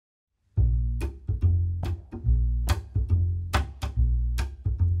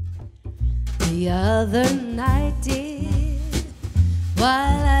The other night, dear,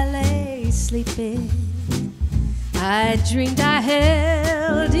 while I lay sleeping, I dreamed I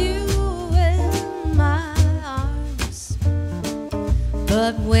held you in my arms.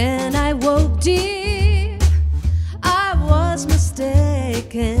 But when I woke, dear, I was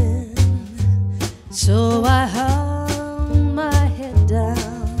mistaken. So I hung my head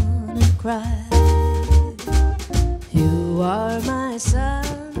down and cried. You are my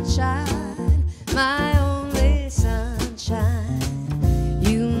sunshine, my only sunshine.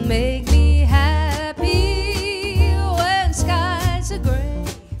 You make me happy when skies are gray.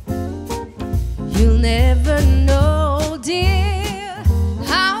 You'll never know, dear,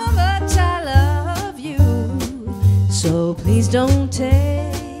 how much I love you. So please don't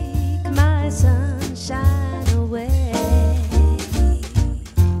take my sunshine away.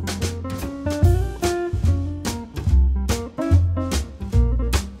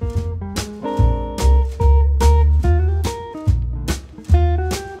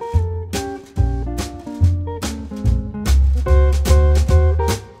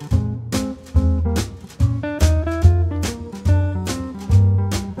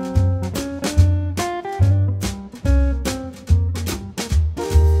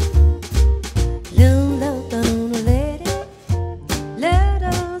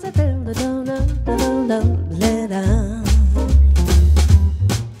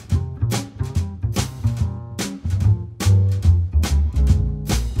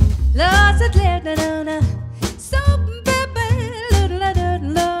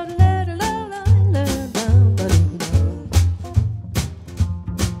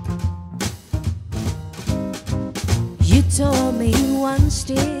 You told me once,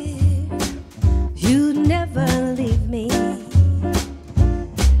 dear, you'd never leave me.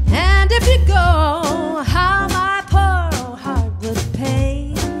 And if you go, how my poor old heart would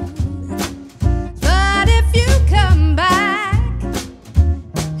pain. But if you come back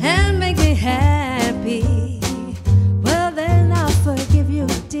and make me happy, well then I'll forgive you,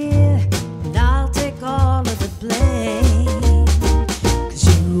 dear, and I'll take all of the blame. 'Cause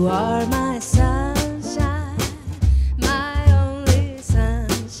you are my sunshine, my only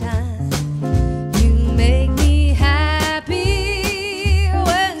sunshine. You make me happy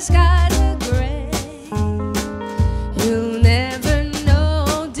when skies are gray. You'll never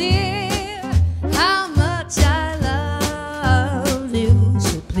know, dear, how much I love you.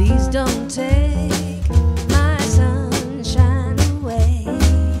 So please don't take my sunshine away.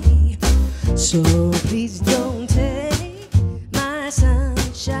 So please don't take my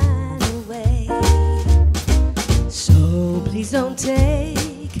sunshine away. So please don't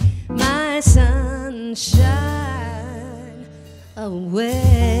take my sunshine away.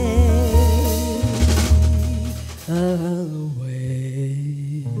 Away.